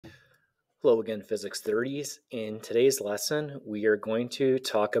Hello again, Physics 30s. In today's lesson, we are going to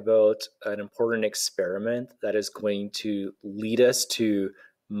talk about an important experiment that is going to lead us to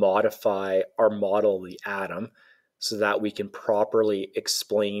modify our model of the atom so that we can properly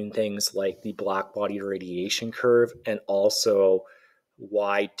explain things like the blackbody radiation curve and also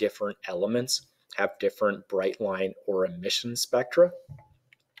why different elements have different bright line or emission spectra.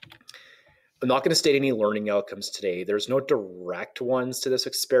 I'm not going to state any learning outcomes today. There's no direct ones to this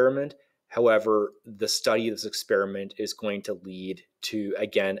experiment. However, the study of this experiment is going to lead to,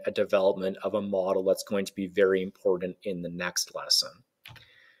 again, a development of a model that's going to be very important in the next lesson.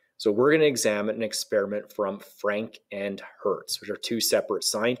 So we're going to examine an experiment from Franck and Hertz, which are two separate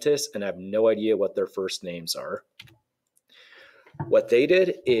scientists, and I have no idea what their first names are. What they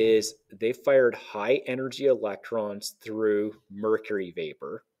did is they fired high energy electrons through mercury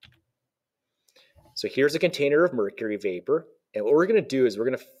vapor. So here's a container of mercury vapor, and what we're going to do is we're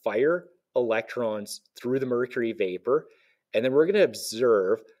going to fire electrons through the mercury vapor, and then we're going to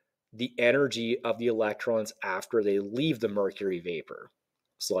observe the energy of the electrons after they leave the mercury vapor.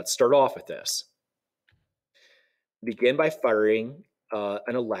 So let's start off with this. Begin by firing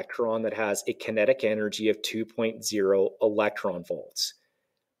an electron that has a kinetic energy of 2.0 electron volts.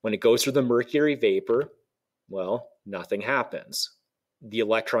 When it goes through the mercury vapor, well, nothing happens. The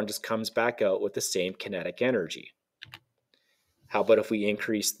electron just comes back out with the same kinetic energy. How about if we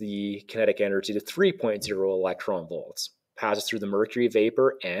increase the kinetic energy to 3.0 electron volts? Passes through the mercury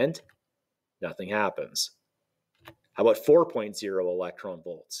vapor and nothing happens. How about 4.0 electron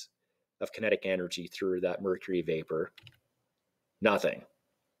volts of kinetic energy through that mercury vapor? Nothing.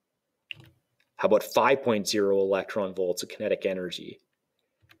 How about 5.0 electron volts of kinetic energy?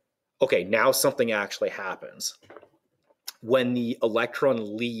 Okay, now something actually happens. When the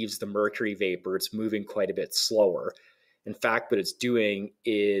electron leaves the mercury vapor, it's moving quite a bit slower. In fact, what it's doing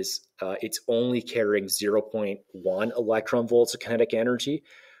is it's only carrying 0.1 electron volts of kinetic energy,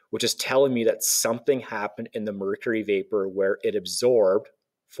 which is telling me that something happened in the mercury vapor where it absorbed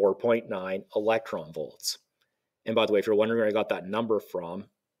 4.9 electron volts. And by the way, if you're wondering where I got that number from,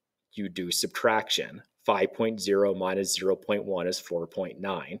 you do subtraction. 5.0 minus 0.1 is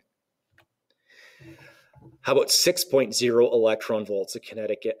 4.9. How about 6.0 electron volts of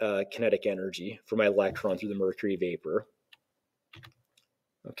kinetic energy for my electron through the mercury vapor?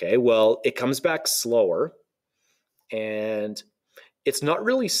 Okay, well, it comes back slower, and it's not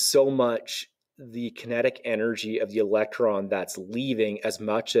really so much the kinetic energy of the electron that's leaving as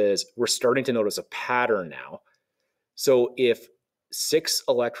much as we're starting to notice a pattern now. So if 6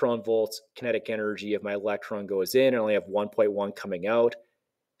 electron volts kinetic energy of my electron goes in and I only have 1.1 coming out,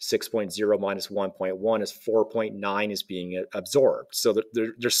 6.0 minus 1.1 is 4.9 is being absorbed. So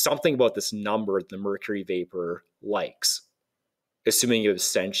there's something about this number the mercury vapor likes, assuming it was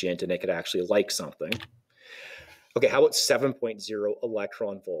sentient and it could actually like something. Okay, how about 7.0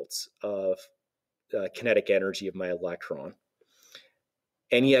 electron volts of kinetic energy of my electron?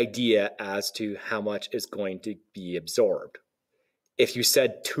 Any idea as to how much is going to be absorbed? If you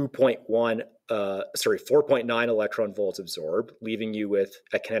said 4.9 electron volts absorbed, leaving you with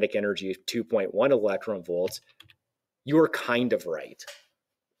a kinetic energy of 2.1 electron volts, you are kind of right.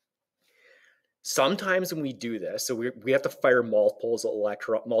 Sometimes when we do this, so we have to fire multiple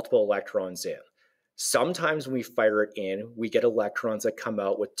electrons in. Sometimes when we fire it in, we get electrons that come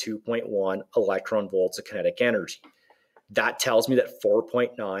out with 2.1 electron volts of kinetic energy. That tells me that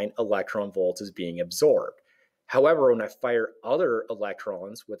 4.9 electron volts is being absorbed. However, when I fire other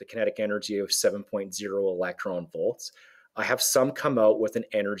electrons with a kinetic energy of 7.0 electron volts, I have some come out with an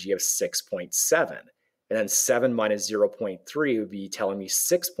energy of 6.7. And then 7 minus 0.3 would be telling me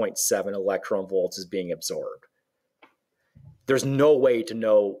 6.7 electron volts is being absorbed. There's no way to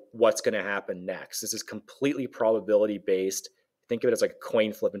know what's going to happen next. This is completely probability based. Think of it as like a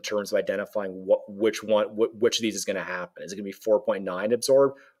coin flip in terms of identifying which of these is going to happen. Is it going to be 4.9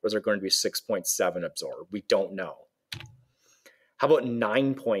 absorbed, or is it going to be 6.7 absorbed? We don't know. How about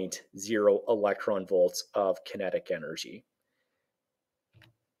 9.0 electron volts of kinetic energy?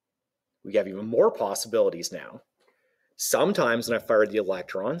 We have even more possibilities now. Sometimes when I fire the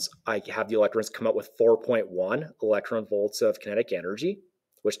electrons, I have the electrons come out with 4.1 electron volts of kinetic energy,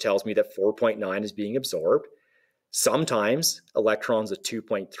 which tells me that 4.9 is being absorbed. Sometimes electrons with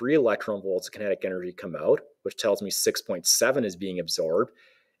 2.3 electron volts of kinetic energy come out, which tells me 6.7 is being absorbed.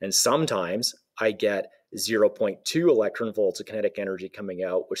 And sometimes I get 0.2 electron volts of kinetic energy coming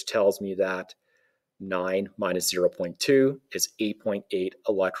out, which tells me that 9 minus 0.2 is 8.8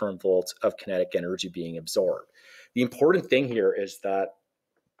 electron volts of kinetic energy being absorbed. The important thing here is that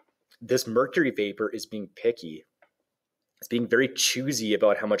this mercury vapor is being picky. It's being very choosy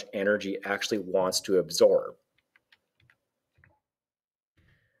about how much energy it actually wants to absorb.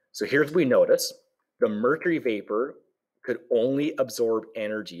 So here's what we notice. The mercury vapor could only absorb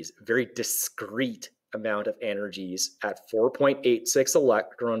energies, very discrete amount of energies at 4.86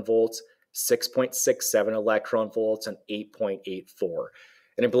 electron volts, 6.67 electron volts, and 8.84.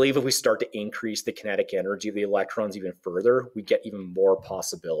 And I believe if we start to increase the kinetic energy of the electrons even further, we get even more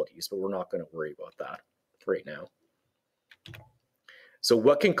possibilities, but we're not going to worry about that right now. So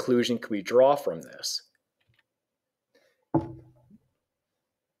what conclusion can we draw from this?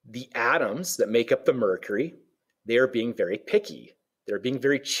 The atoms that make up the mercury, they are being very picky. They're being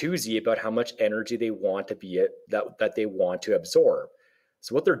very choosy about how much energy they want to be that they want to absorb.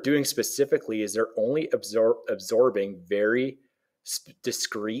 So what they're doing specifically is they're only absorbing very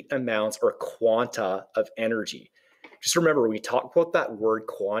discrete amounts or quanta of energy. Just remember, when we talk about that word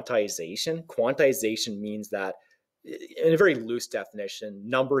quantization means that, in a very loose definition,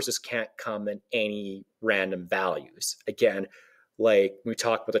 numbers just can't come in any random values. Again, like when we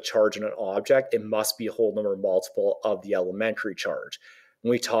talk about the charge in an object, it must be a whole number multiple of the elementary charge.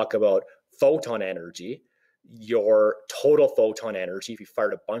 When we talk about photon energy, your total photon energy, if you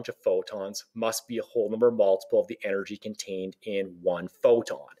fired a bunch of photons, must be a whole number multiple of the energy contained in one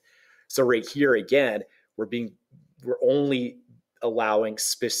photon. So right here, again, we're only allowing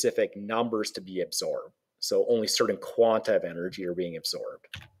specific numbers to be absorbed. So only certain quanta of energy are being absorbed.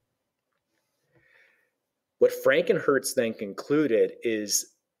 What Franck-Hertz then concluded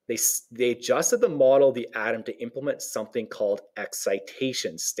is they adjusted the model of the atom to implement something called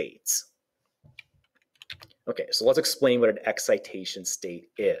excitation states. Okay, so let's explain what an excitation state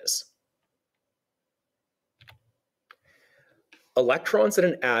is. Electrons in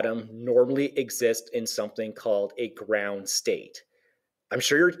an atom normally exist in something called a ground state. I'm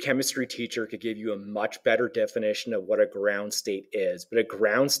sure your chemistry teacher could give you a much better definition of what a ground state is, but a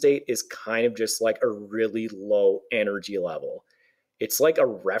ground state is kind of just like a really low energy level. It's like a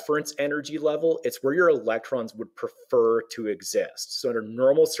reference energy level. It's where your electrons would prefer to exist. So under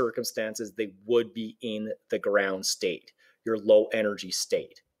normal circumstances, they would be in the ground state, your low energy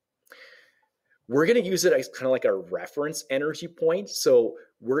state. We're going to use it as kind of like a reference energy point. So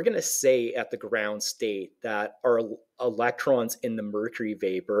we're going to say at the ground state that our electrons in the mercury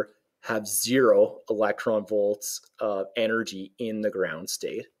vapor have 0 electron volts of energy in the ground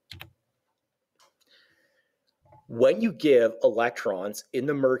state. When you give electrons in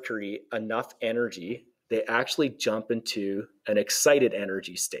the mercury enough energy, they actually jump into an excited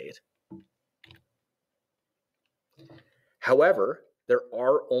energy state. However, there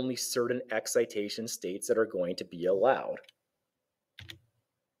are only certain excitation states that are going to be allowed.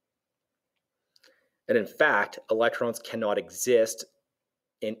 And in fact, electrons cannot exist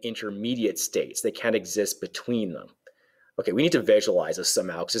in intermediate states. They can't exist between them. Okay, we need to visualize this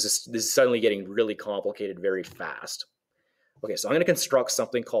somehow because this is suddenly getting really complicated very fast. Okay, so I'm going to construct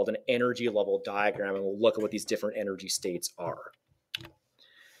something called an energy level diagram, and we'll look at what these different energy states are.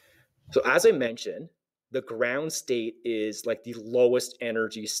 So as I mentioned, the ground state is like the lowest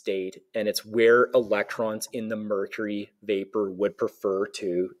energy state, and it's where electrons in the mercury vapor would prefer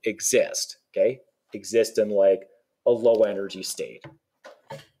to exist, okay? Exist in like a low energy state.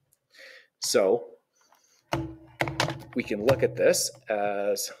 So we can look at this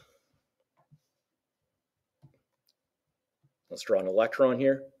as, let's draw an electron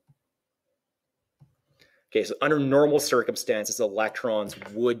here. Okay, so under normal circumstances, electrons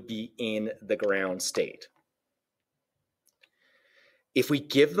would be in the ground state. If we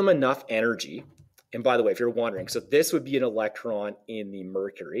give them enough energy, and by the way, if you're wondering, so this would be an electron in the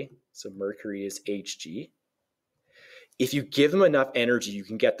mercury. So mercury is Hg. If you give them enough energy, you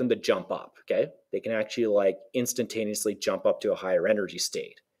can get them to jump up, okay? They can actually like instantaneously jump up to a higher energy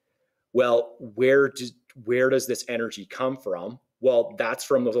state. Well, where does this energy come from? Well, that's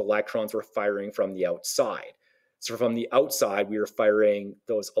from those electrons we're firing from the outside. So from the outside, we are firing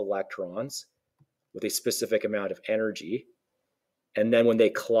those electrons with a specific amount of energy. And then when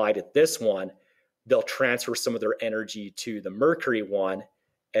they collide at this one, they'll transfer some of their energy to the mercury one.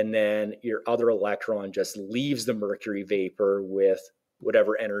 And then your other electron just leaves the mercury vapor with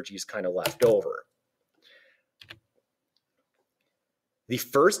whatever energy is kind of left over. The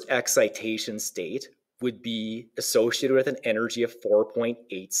first excitation state would be associated with an energy of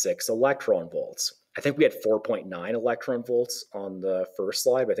 4.86 electron volts. I think we had 4.9 electron volts on the first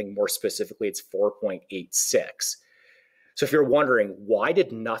slide, but I think more specifically it's 4.86. So if you're wondering, why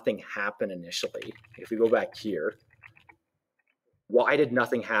did nothing happen initially? If we go back here, why did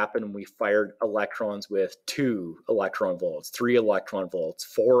nothing happen when we fired electrons with 2 electron volts, 3 electron volts,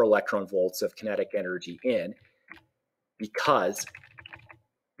 4 electron volts of kinetic energy in? because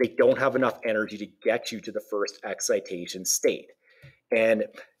they don't have enough energy to get you to the first excitation state. And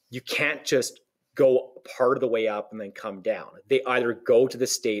you can't just go part of the way up and then come down. They either go to the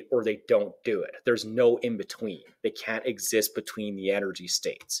state or they don't do it. There's no in between. They can't exist between the energy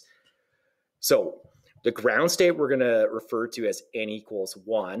states. So the ground state we're going to refer to as n equals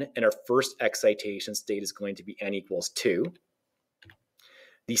 1, and our first excitation state is going to be n equals 2.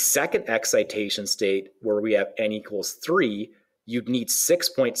 The second excitation state, where we have n equals 3, you'd need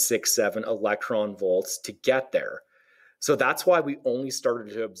 6.67 electron volts to get there. So that's why we only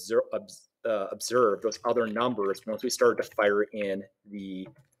started to observe those other numbers once we started to fire in the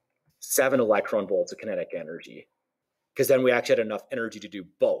 7 electron volts of kinetic energy. Because then we actually had enough energy to do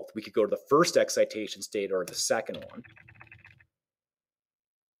both. We could go to the first excitation state or the second one.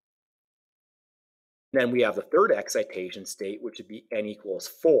 Then we have the third excitation state, which would be n equals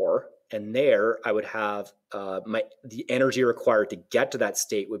 4. And there I would have the energy required to get to that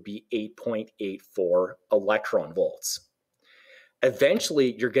state would be 8.84 electron volts.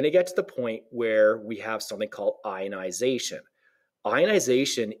 Eventually, you're going to get to the point where we have something called ionization.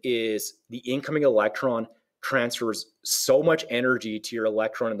 Ionization is the incoming electron transfers so much energy to your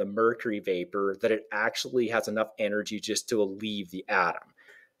electron in the mercury vapor that it actually has enough energy just to leave the atom.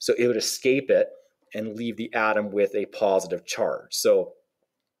 So it would escape it and leave the atom with a positive charge. So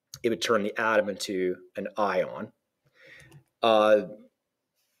it would turn the atom into an ion.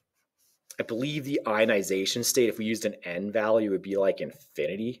 I believe the ionization state, if we used an n value, would be like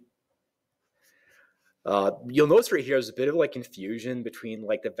infinity. You'll notice right here there's a bit of like confusion between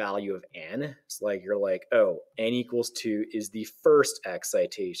like the value of n. It's like you're like, oh, n equals 2 is the first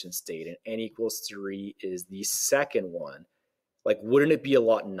excitation state and n equals 3 is the second one. Like, wouldn't it be a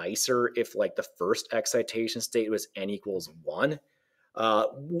lot nicer if like the first excitation state was n equals 1?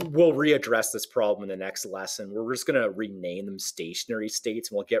 We'll readdress this problem in the next lesson. We're just going to rename them stationary states,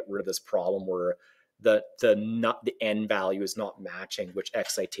 and we'll get rid of this problem where the n value is not matching which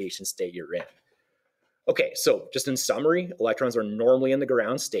excitation state you're in. Okay, so just in summary, electrons are normally in the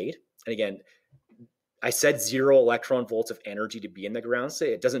ground state. And again, I said 0 electron volts of energy to be in the ground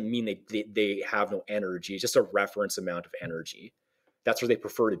state. It doesn't mean they have no energy. It's just a reference amount of energy. That's where they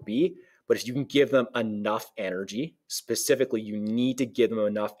prefer to be. But if you can give them enough energy, specifically, you need to give them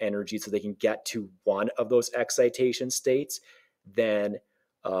enough energy so they can get to one of those excitation states, then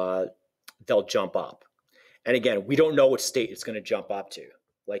they'll jump up. And again, we don't know which state it's going to jump up to.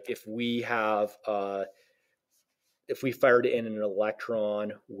 Like if we have, if we fired in an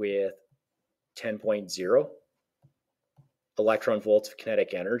electron with 10.0 electron volts of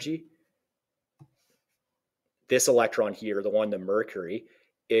kinetic energy, this electron here, the one, the mercury,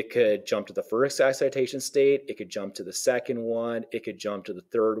 it could jump to the first excitation state, it could jump to the second one, it could jump to the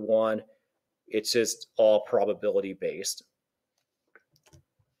third one. It's just all probability based.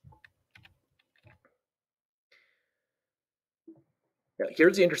 Now,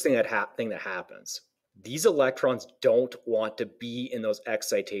 here's the interesting thing that happens. These electrons don't want to be in those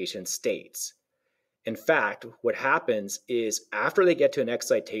excitation states. In fact, what happens is after they get to an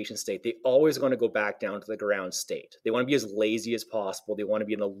excitation state, they always want to go back down to the ground state. They want to be as lazy as possible. They want to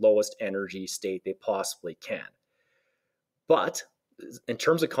be in the lowest energy state they possibly can. But in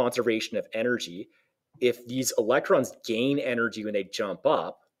terms of conservation of energy, if these electrons gain energy when they jump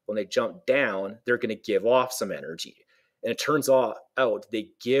up, when they jump down, they're going to give off some energy. And it turns out they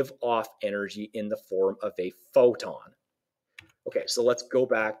give off energy in the form of a photon. Okay, so let's go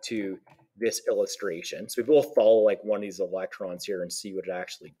back to this illustration. So we will follow like one of these electrons here and see what it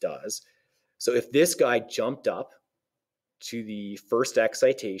actually does. So if this guy jumped up to the first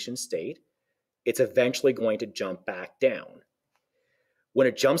excitation state, it's eventually going to jump back down. When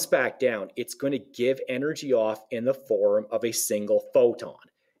it jumps back down, it's going to give energy off in the form of a single photon.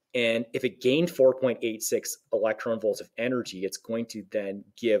 And if it gained 4.86 electron volts of energy, it's going to then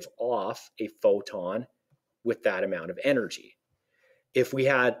give off a photon with that amount of energy. If we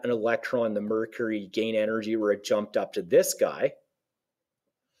had an electron, the mercury, gain energy where it jumped up to this guy,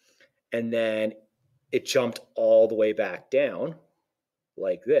 and then it jumped all the way back down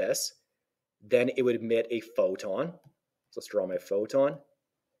like this, then it would emit a photon. So let's draw my photon.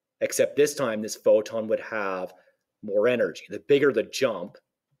 Except this time, this photon would have more energy. The bigger the jump,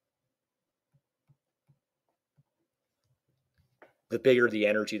 the bigger the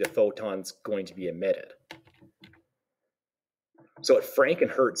energy the photon's going to be emitted. So what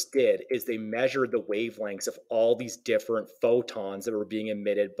Franck-Hertz did is they measured the wavelengths of all these different photons that were being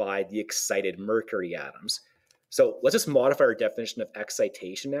emitted by the excited mercury atoms. So let's just modify our definition of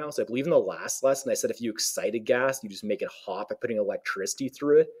excitation now. So I believe in the last lesson, I said if you excite a gas, you just make it hot by putting electricity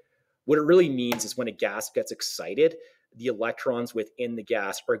through it. What it really means is when a gas gets excited, the electrons within the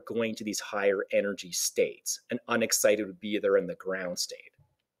gas are going to these higher energy states, and unexcited would be they're in the ground state.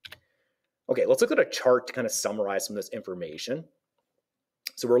 Okay, let's look at a chart to kind of summarize some of this information.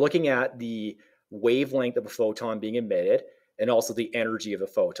 So we're looking at the wavelength of a photon being emitted and also the energy of a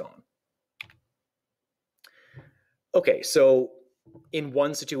photon. Okay, so in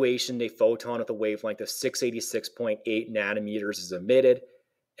one situation, a photon with a wavelength of 686.8 nanometers is emitted,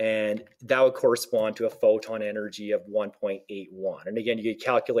 and that would correspond to a photon energy of 1.81. And again, you could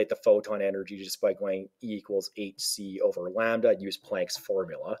calculate the photon energy just by going E equals hc over lambda, use Planck's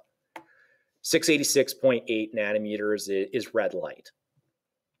formula. 686.8 nanometers is red light.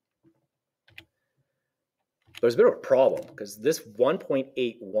 There's a bit of a problem because this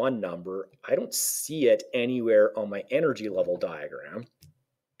 1.81 number, I don't see it anywhere on my energy level diagram.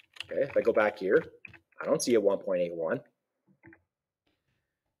 Okay, if I go back here, I don't see a 1.81.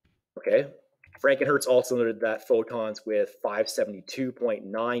 Okay, Franck-Hertz also noted that photons with 572.9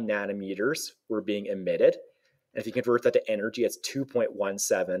 nanometers were being emitted. And if you convert that to energy, it's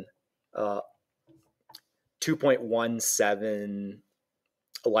 2.17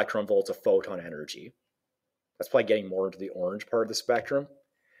 electron volts of photon energy. That's probably getting more into the orange part of the spectrum.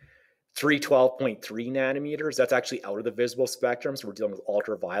 312.3 nanometers, that's actually out of the visible spectrum, so we're dealing with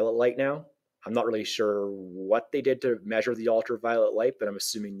ultraviolet light now. I'm not really sure what they did to measure the ultraviolet light, but I'm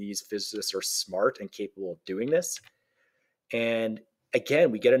assuming these physicists are smart and capable of doing this. And again,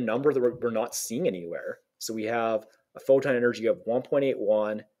 we get a number that we're not seeing anywhere. So we have a photon energy of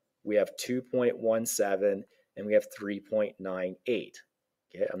 1.81, we have 2.17, and we have 3.98. Okay,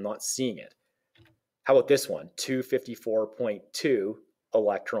 I'm not seeing it. How about this one? 254.2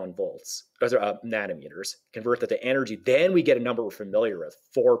 electron volts, nanometers. Convert that to energy, then we get a number we're familiar with,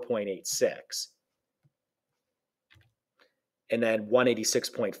 4.86. And then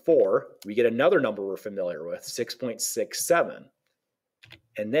 186.4, we get another number we're familiar with, 6.67.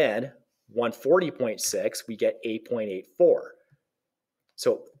 And then 140.6, we get 8.84.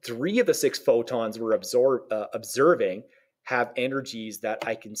 So 3 of the 6 photons we're observing have energies that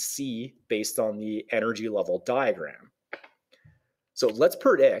I can see based on the energy level diagram. So let's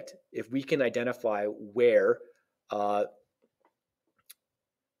predict if we can identify where an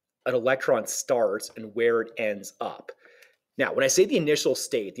electron starts and where it ends up. Now, when I say the initial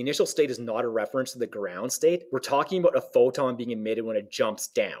state is not a reference to the ground state. We're talking about a photon being emitted when it jumps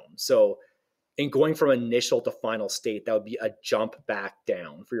down. So in going from initial to final state, that would be a jump back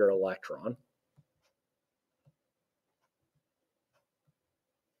down for your electron.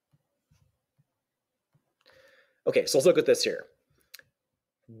 Okay, so let's look at this here.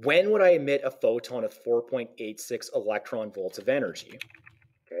 When would I emit a photon of 4.86 electron volts of energy?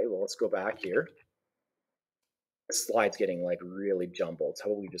 Okay, well, let's go back here. This slide's getting like really jumbled. So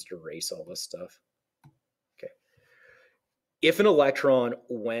how about we just erase all this stuff? Okay. If an electron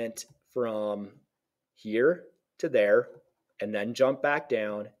went from here to there and then jumped back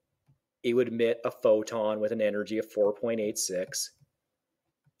down, it would emit a photon with an energy of 4.86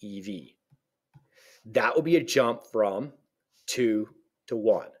 eV. That would be a jump from 2 to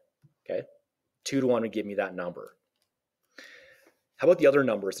 1. Okay, 2 to 1 would give me that number. How about the other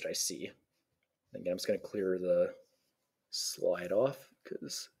numbers that I see? Again, I'm just going to clear the slide off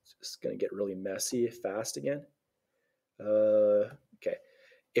because it's just going to get really messy fast again. Okay,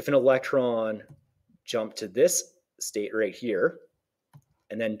 if an electron jumped to this state right here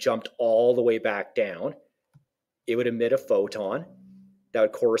and then jumped all the way back down, it would emit a photon that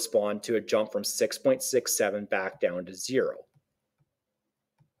would correspond to a jump from 6.67 back down to 0.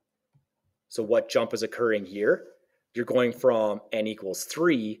 So what jump is occurring here? You're going from n equals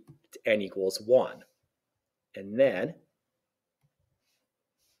 3 to n equals 1. And then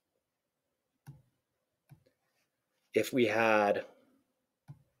if we had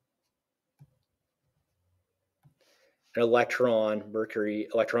an electron,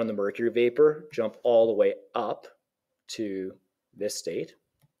 the mercury vapor, jump all the way up to this state,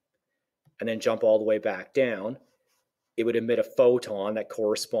 and then jump all the way back down, it would emit a photon that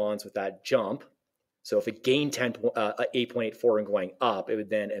corresponds with that jump. So if it gained 8.84 and going up, it would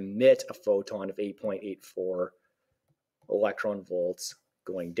then emit a photon of 8.84 electron volts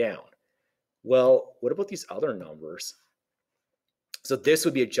going down. Well, what about these other numbers? So this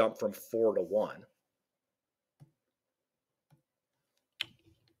would be a jump from 4 to 1.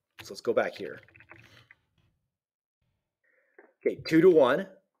 So let's go back here. Okay, 2 to 1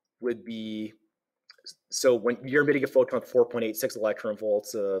 would be, so when you're emitting a photon with 4.86 electron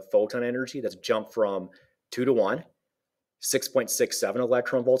volts of photon energy, that's a jump from 2 to 1. 6.67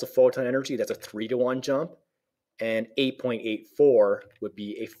 electron volts of photon energy, that's a 3 to 1 jump. and 8.84 would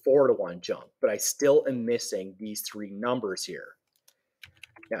be a 4-to-1 jump, but I still am missing these three numbers here.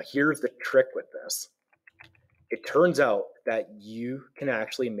 Now, here's the trick with this. It turns out that you can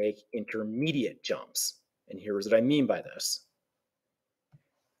actually make intermediate jumps. And here's what I mean by this.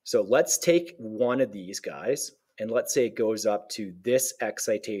 So let's take one of these guys, and let's say it goes up to this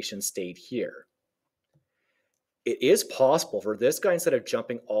excitation state here. It is possible for this guy, instead of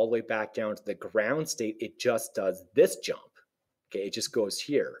jumping all the way back down to the ground state, it just does this jump. Okay, it just goes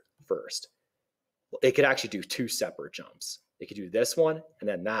here first. Well, it could actually do two separate jumps. It could do this one and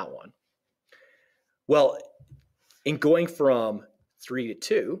then that one. Well, in going from 3 to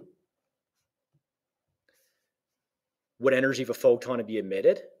 2, what energy of a photon to be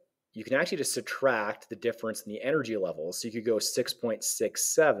emitted? You can actually just subtract the difference in the energy levels. So you could go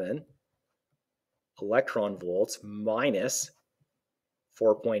 6.67 electron volts minus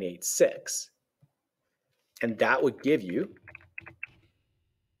 4.86. And that would give you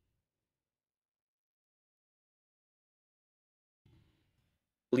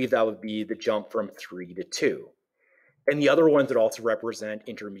I believe that would be the jump from 3 to 2. And the other ones would also represent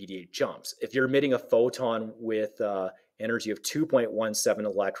intermediate jumps. If you're emitting a photon with energy of 2.17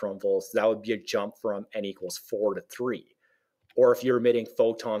 electron volts, that would be a jump from n equals 4 to 3. Or if you're emitting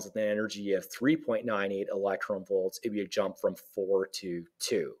photons with an energy of 3.98 electron volts, it'd be a jump from 4 to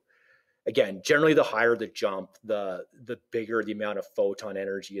 2. Again, generally the higher the jump, the bigger the amount of photon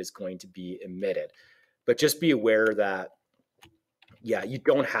energy is going to be emitted. But just be aware that, yeah, you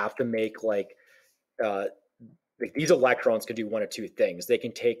don't have to make like these electrons can do one of two things. They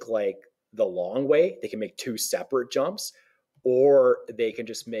can take like the long way, they can make two separate jumps, or they can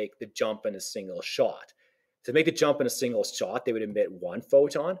just make the jump in a single shot. To make the jump in a single shot, they would emit one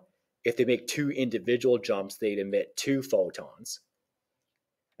photon. If they make two individual jumps, they'd emit two photons.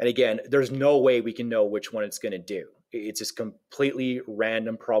 And again, there's no way we can know which one it's going to do. It's just completely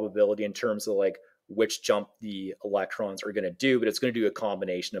random probability in terms of like which jump the electrons are going to do, but it's going to do a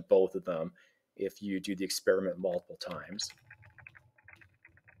combination of both of them if you do the experiment multiple times.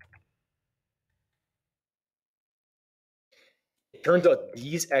 It turns out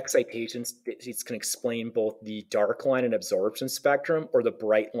these excitation states can explain both the dark line and absorption spectrum, or the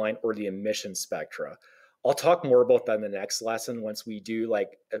bright line or the emission spectra. I'll talk more about that in the next lesson once we do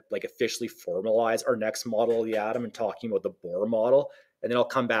like officially formalize our next model of the atom and talking about the Bohr model. And then I'll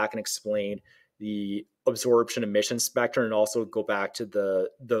come back and explain the absorption emission spectrum and also go back to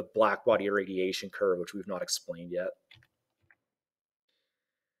the black body irradiation curve, which we've not explained yet.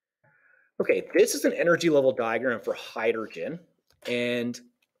 Okay, this is an energy level diagram for hydrogen, and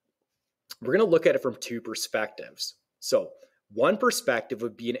we're going to look at it from two perspectives. So one perspective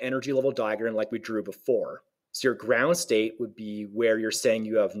would be an energy level diagram like we drew before. So your ground state would be where you're saying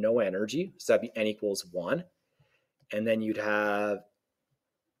you have no energy, so that'd be n equals 1. And then you'd have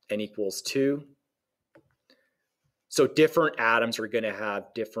n equals 2. So different atoms are going to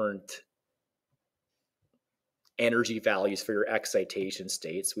have different energy values for your excitation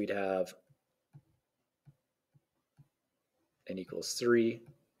states. We'd have n equals 3.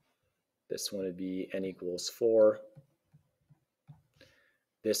 This one would be n equals 4.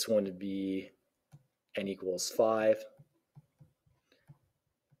 This one would be n equals 5.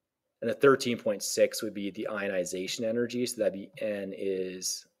 And the 13.6 would be the ionization energy, so that'd be n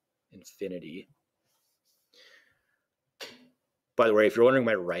is infinity. By the way, if you're wondering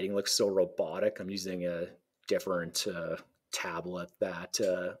why my writing looks so robotic, I'm using a different tablet that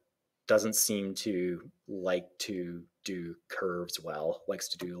doesn't seem to like to do curves well, likes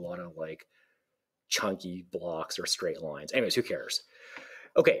to do a lot of like chunky blocks or straight lines. Anyways, who cares?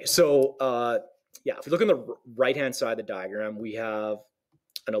 Okay, so yeah, if we look on the right-hand side of the diagram, we have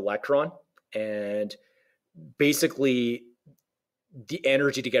an electron, and basically the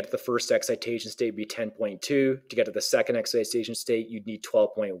energy to get to the first excitation state would be 10.2. To get to the second excitation state, you'd need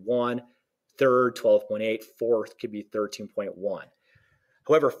 12.1. Third, 12.8. Fourth could be 13.1.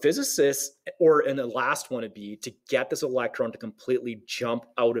 However, physicists, and the last one would be to get this electron to completely jump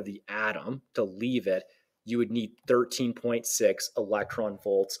out of the atom, to leave it, you would need 13.6 electron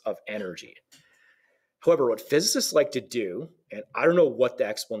volts of energy. However, what physicists like to do, and I don't know what the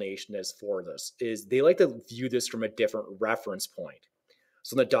explanation is for this, is they like to view this from a different reference point.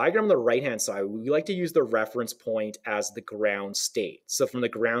 So in the diagram on the right-hand side, we like to use the reference point as the ground state. So from the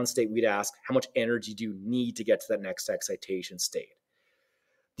ground state, we'd ask, how much energy do you need to get to that next excitation state?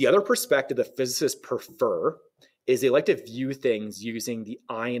 The other perspective that physicists prefer is they like to view things using the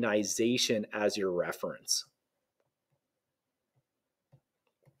ionization as your reference.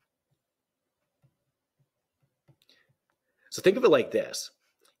 So think of it like this.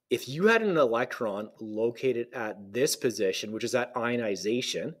 if you had an electron located at this position, which is at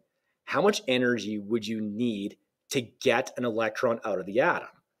ionization, how much energy would you need to get an electron out of the atom?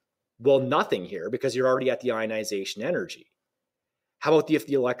 Well, nothing here because you're already at the ionization energy. How about if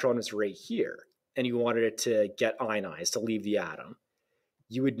the electron is right here and you wanted it to get ionized, to leave the atom?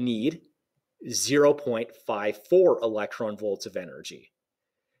 You would need 0.54 electron volts of energy.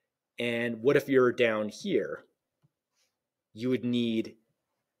 And what if you're down here? You would need,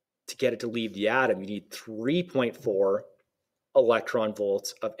 to get it to leave the atom, you need 3.4 electron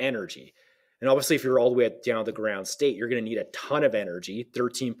volts of energy. And obviously, if you're all the way down the ground state, you're going to need a ton of energy,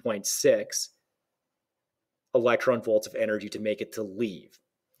 13.6 electron volts of energy to make it to leave.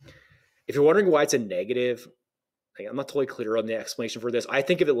 If you're wondering why it's a negative, I'm not totally clear on the explanation for this. I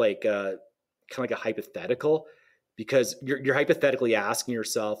think of it like kind of like a hypothetical, because you're hypothetically asking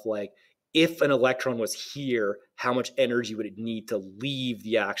yourself, like, if an electron was here, how much energy would it need to leave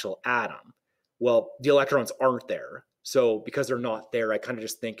the actual atom? Well, the electrons aren't there. So because they're not there, I kind of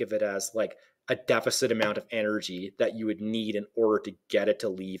just think of it as like a deficit amount of energy that you would need in order to get it to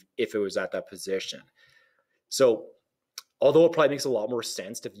leave if it was at that position. So although it probably makes a lot more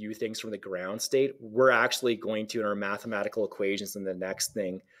sense to view things from the ground state, we're actually going to, in our mathematical equations in the next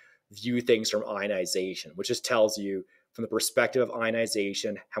thing, view things from ionization, which just tells you from the perspective of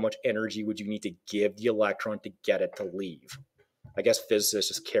ionization, how much energy would you need to give the electron to get it to leave? I guess physicists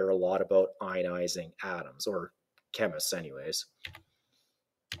just care a lot about ionizing atoms, or chemists anyways.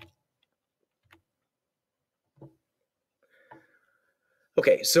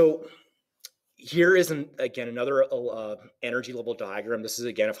 Okay, so here is, again, another energy level diagram. This is,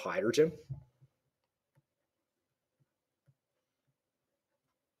 again, of hydrogen.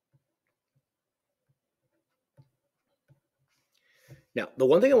 Now, the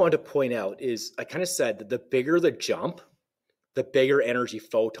one thing I wanted to point out is I kind of said that the bigger the jump, the bigger energy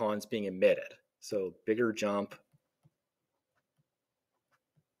photons being emitted. So bigger jump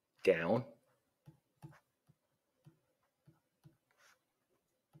down.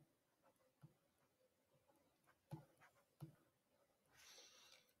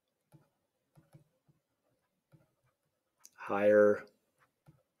 Higher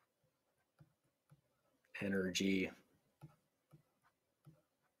energy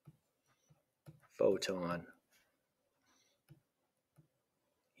photon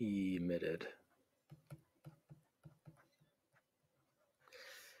emitted.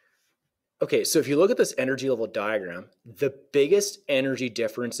 Okay, so if you look at this energy level diagram, the biggest energy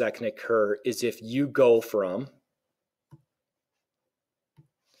difference that can occur is if you go from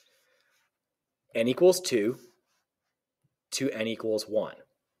n equals 2 to n equals 1.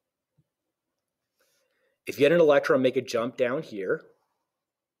 If you had an electron make a jump down here,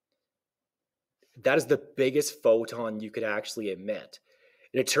 that is the biggest photon you could actually emit.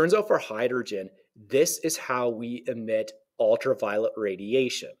 And it turns out for hydrogen, this is how we emit ultraviolet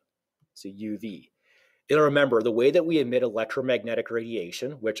radiation, so UV. And remember, the way that we emit electromagnetic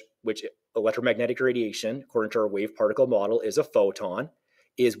radiation, which electromagnetic radiation, according to our wave particle model, is a photon,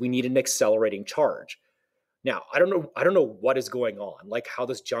 is we need an accelerating charge. Now, I don't know what is going on, like how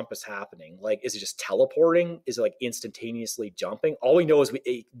this jump is happening. Like, is it just teleporting? Is it like instantaneously jumping? All we know is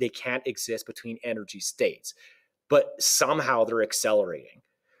they can't exist between energy states, but somehow they're accelerating.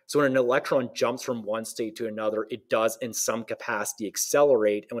 So when an electron jumps from one state to another, it does in some capacity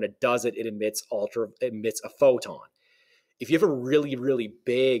accelerate, and when it does it, it emits a photon. If you have a really, really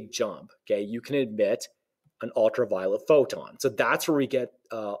big jump, okay, you can emit an ultraviolet photon. So that's where we get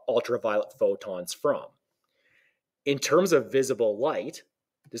ultraviolet photons from. In terms of visible light,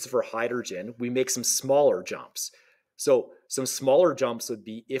 this is for hydrogen, we make some smaller jumps. So some smaller jumps would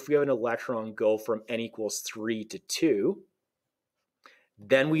be if we have an electron go from n equals 3 to 2,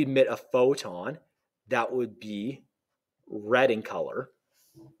 then we emit a photon that would be red in color.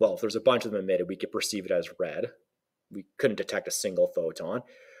 Well, if there's a bunch of them emitted, we could perceive it as red. We couldn't detect a single photon.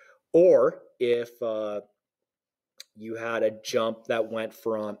 Or if you had a jump that went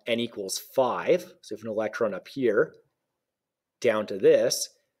from n equals 5, so if an electron up here down to this,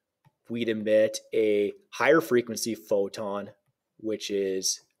 we'd emit a higher frequency photon, which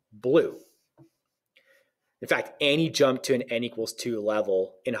is blue. In fact, any jump to an n equals 2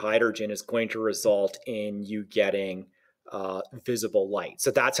 level in hydrogen is going to result in you getting visible light. So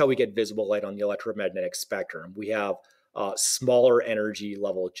that's how we get visible light on the electromagnetic spectrum. We have smaller energy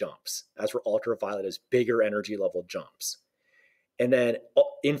level jumps. As for ultraviolet, is bigger energy level jumps. And then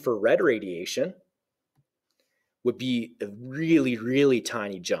infrared radiation would be a really, really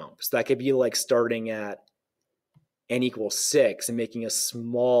tiny jump. So that could be like starting at n equals 6 and making a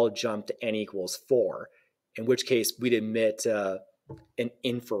small jump to n equals 4, in which case we'd emit an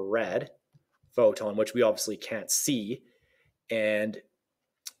infrared photon, which we obviously can't see. And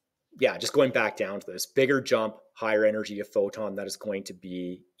yeah, just going back down to this bigger jump, higher energy of photon that is going to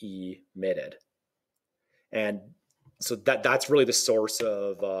be emitted. And so that's really the source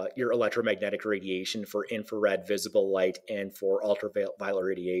of your electromagnetic radiation for infrared visible light and for ultraviolet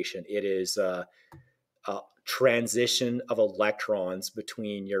radiation. It is transition of electrons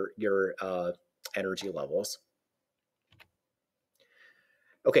between your energy levels.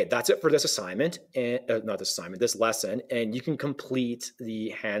 Okay, that's it for this assignment, and not this assignment, this lesson. And you can complete the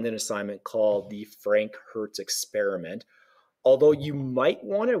hand-in assignment called the Franck-Hertz experiment. Although you might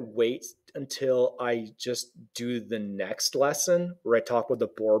want to wait until I just do the next lesson where I talk about the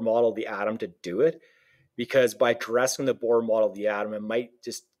Bohr model of the atom to do it, because by addressing the Bohr model of the atom, it might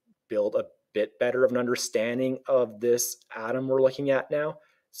just build a bit better of an understanding of this atom we're looking at now.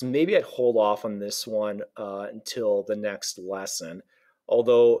 So maybe I'd hold off on this one until the next lesson.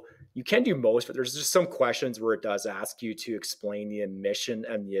 Although you can do most, but there's just some questions where it does ask you to explain the emission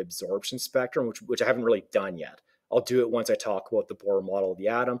and the absorption spectrum, which I haven't really done yet. I'll do it once I talk about the Bohr model of the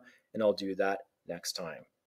atom, and I'll do that next time.